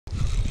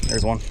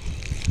There's one.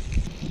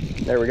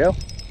 There we go.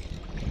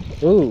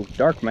 Ooh,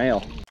 dark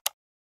male.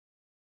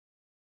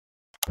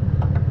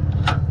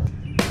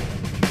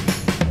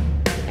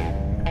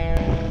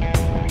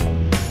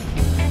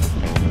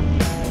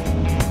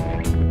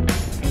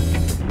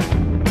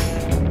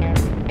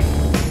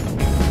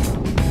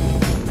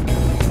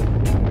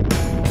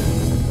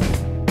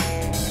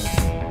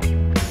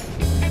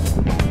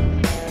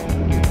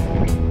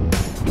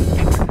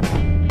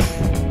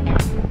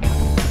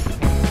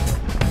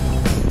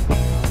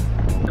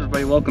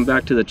 Welcome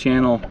back to the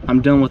channel.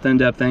 I'm done with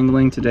in-depth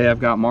angling. Today I've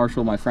got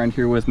Marshall, my friend,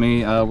 here with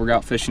me. We're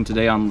out fishing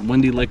today on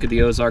windy Lake of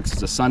the Ozarks.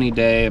 It's a sunny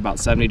day, about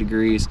 70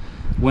 degrees.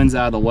 Wind's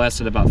out of the west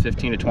at about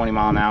 15 to 20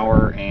 mile an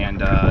hour,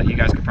 and you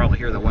guys can probably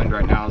hear the wind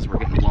right now as we're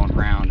getting blown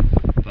around.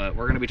 But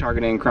we're going to be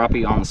targeting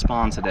crappie on the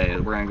spawn today.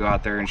 We're going to go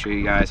out there and show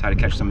you guys how to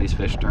catch some of these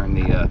fish during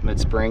the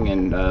mid-spring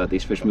and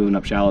these fish moving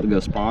up shallow to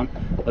go spawn.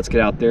 Let's get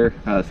out there.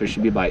 The fish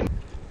should be biting.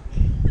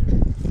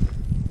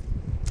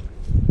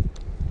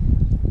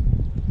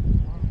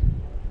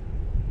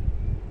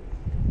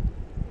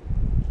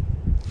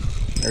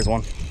 There's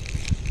one.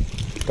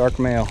 Dark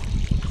male.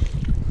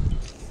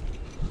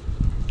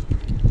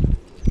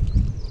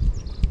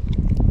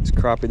 It's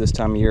crappie this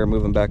time of year,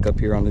 moving back up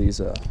here onto these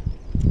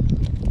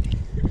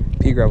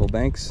pea gravel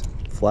banks.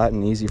 Flat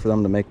and easy for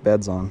them to make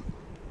beds on.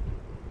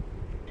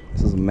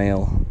 This is a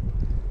male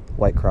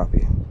white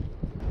crappie.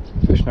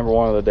 Fish number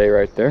one of the day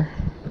right there.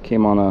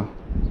 Came on a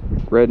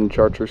red and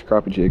chartreuse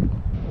crappie jig.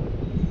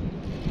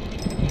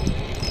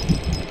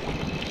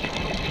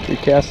 3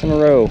 casts in a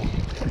row.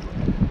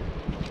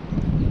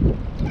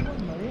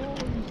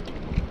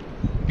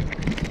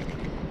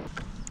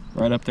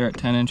 Right up there at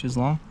 10 inches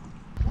long.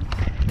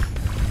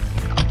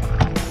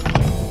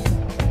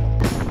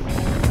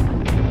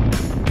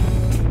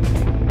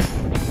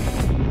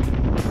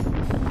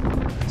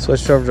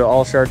 Switched over to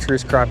all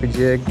chartreuse crappie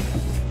jig.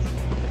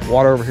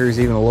 Water over here is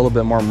even a little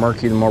bit more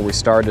murky than where we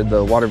started.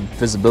 The water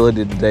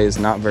visibility today is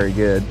not very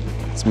good.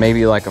 It's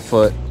maybe like a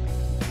foot.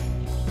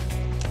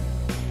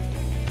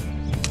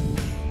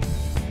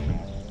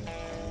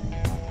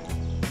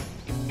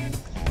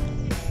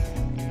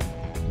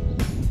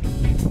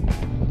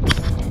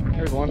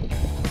 There's one.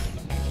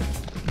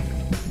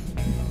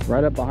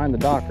 Right up behind the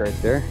dock right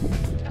there.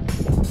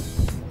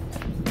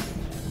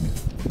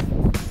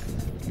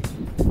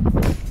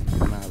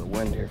 Come out of the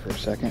wind here for a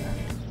second.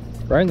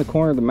 Right in the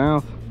corner of the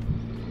mouth.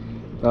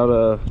 About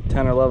a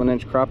 10 or 11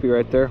 inch crappie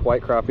right there,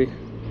 white crappie.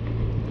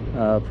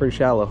 Pretty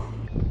shallow.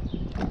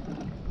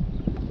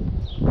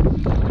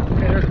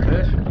 Okay, there's a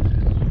fish.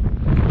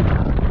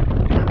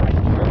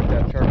 Broke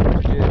that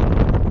chartreuse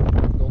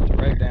jig. Gulped it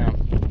right down.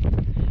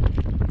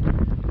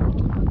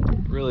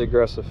 Really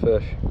aggressive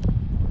fish.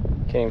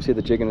 Can't even see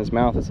the jig in his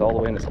mouth, it's all the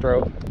way in his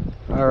throat.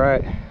 All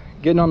right,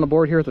 getting on the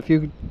board here with a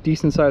few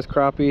decent sized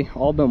crappie,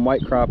 all been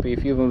white crappie, a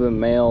few of them have been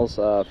males.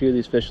 A few of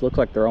these fish look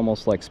like they're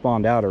almost like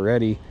spawned out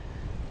already.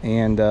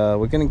 And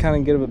we're gonna kind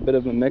of get a bit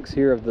of a mix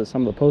here of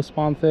some of the post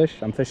spawn fish.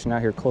 I'm fishing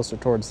out here closer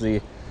towards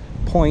the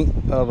point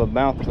of a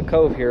mouth of the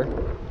cove here,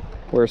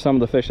 where some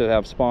of the fish that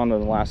have spawned in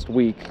the last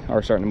week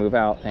are starting to move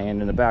out, and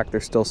in the back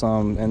there's still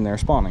some in there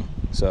spawning.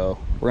 So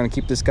we're gonna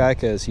keep this guy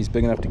because he's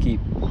big enough to keep.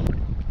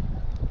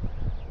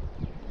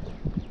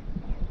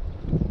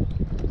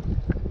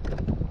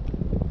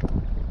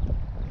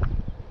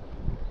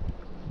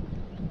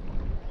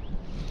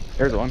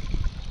 There's one.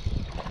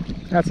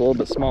 That's a little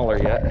bit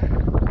smaller yet. I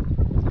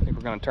think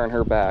we're gonna turn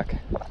her back.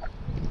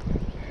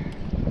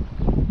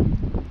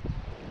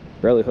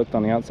 Barely hooked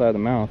on the outside of the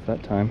mouth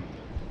that time.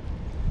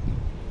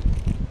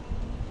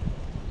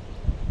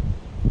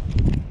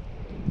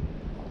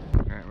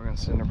 All right, we're gonna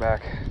send her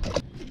back.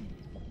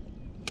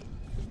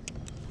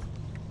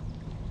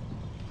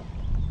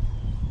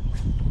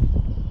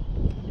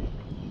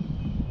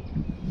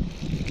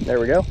 There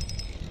we go.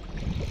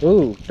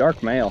 Ooh,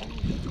 dark male.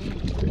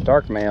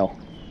 Dark male.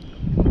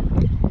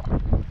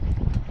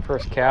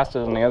 First cast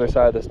is on the other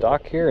side of this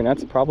dock here, and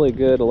that's probably a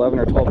good 11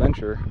 or 12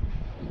 incher.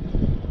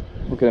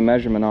 Look at a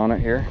measurement on it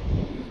here.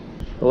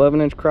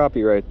 11 inch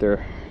crappie right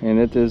there, and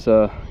it is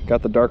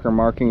got the darker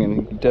marking, and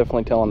you can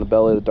definitely tell on the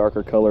belly the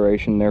darker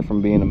coloration there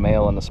from being a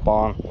male in the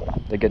spawn.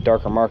 They get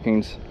darker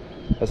markings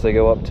as they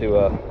go up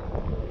to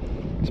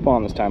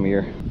spawn this time of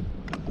year.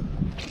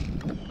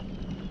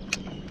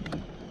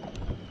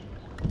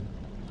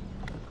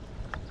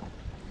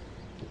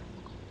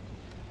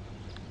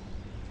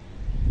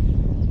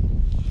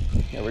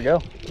 There we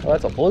go. Oh,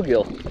 that's a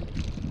bluegill.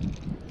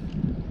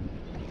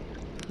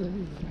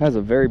 Has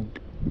a very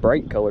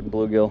bright colored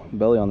bluegill.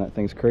 Belly on that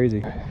thing's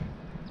crazy.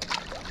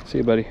 See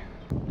you, buddy.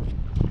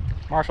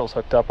 Marshall's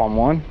hooked up on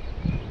one.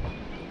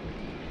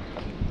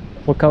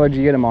 What color did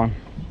you get him on?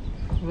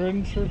 Red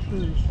and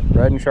chartreuse.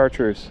 Red and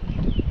chartreuse.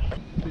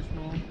 Too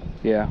small.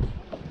 Yeah.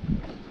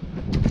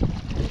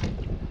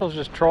 I was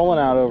just trolling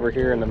out over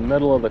here in the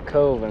middle of the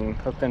cove and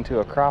hooked into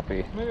a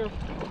crappie. Yeah.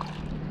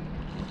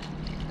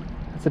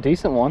 It's a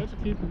decent one. That's a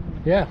keeper.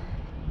 Yeah.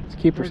 It's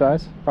keeper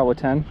size, probably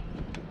 10.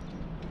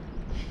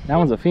 That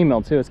one's a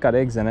female too. It's got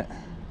eggs in it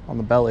on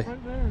the belly.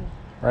 Right there.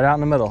 Right out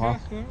in the middle, huh?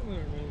 Cast out there,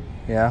 maybe.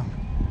 Yeah.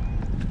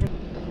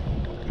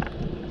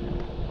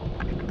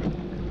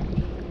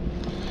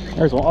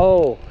 There's one.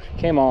 Oh,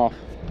 came off.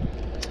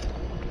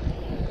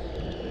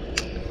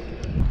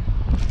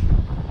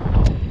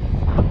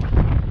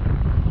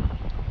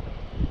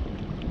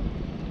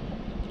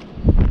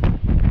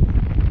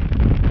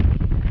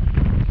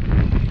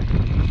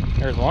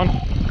 There's one.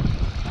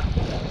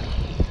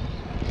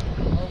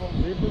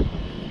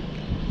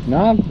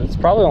 No, it's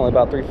probably only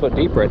about 3 foot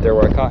deep right there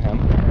where I caught him.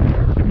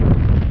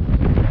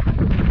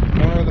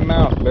 Corner of the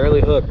mouth,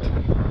 barely hooked.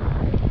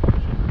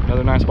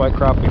 Another nice white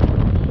crappie.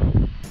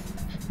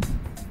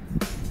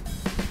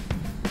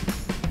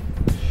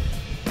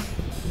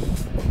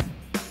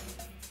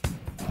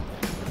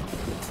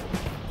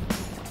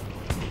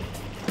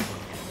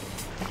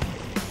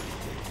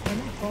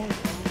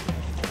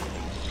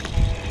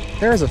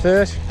 There's a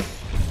fish.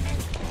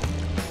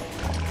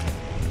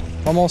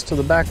 Almost to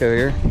the back of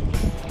here.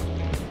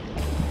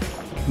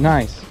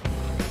 Nice.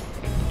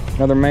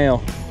 Another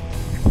male.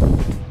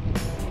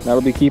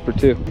 That'll be keeper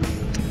too.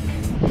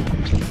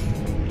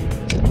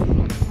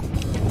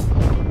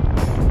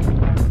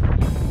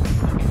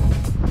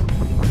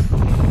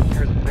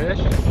 There's a fish.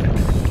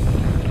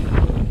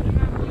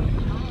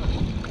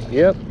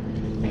 Yep.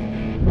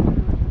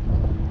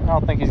 I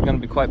don't think he's going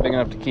to be quite big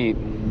enough to keep,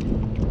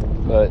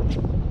 but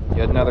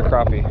yet another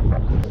crappie.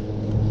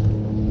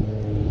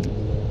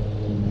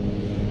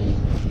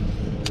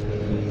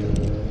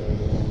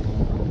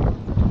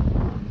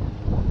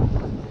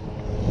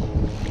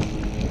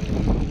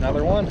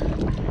 Another one.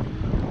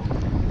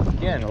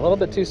 Again, a little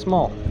bit too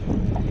small.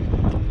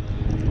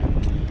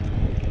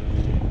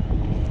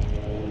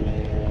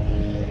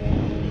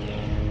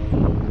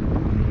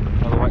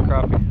 Another white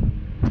crappie.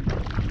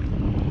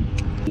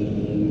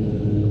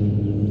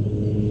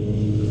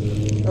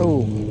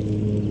 Oh.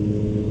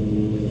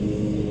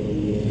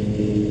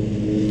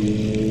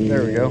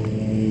 There we go.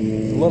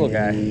 Little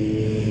guy.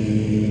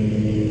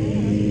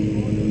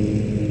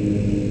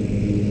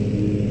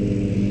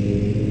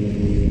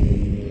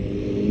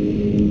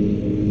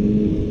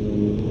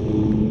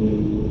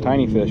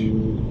 Tiny fish.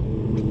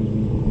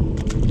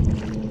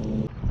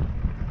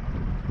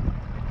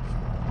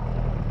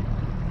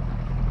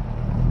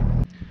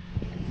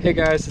 Hey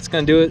guys, that's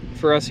gonna do it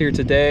for us here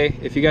today.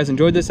 If you guys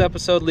enjoyed this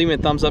episode, leave me a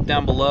thumbs up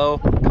down below.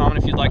 Comment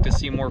if you'd like to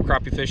see more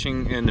crappie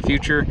fishing in the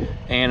future.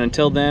 And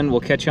until then,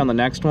 we'll catch you on the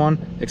next one.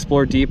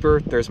 Explore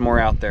deeper, there's more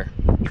out there.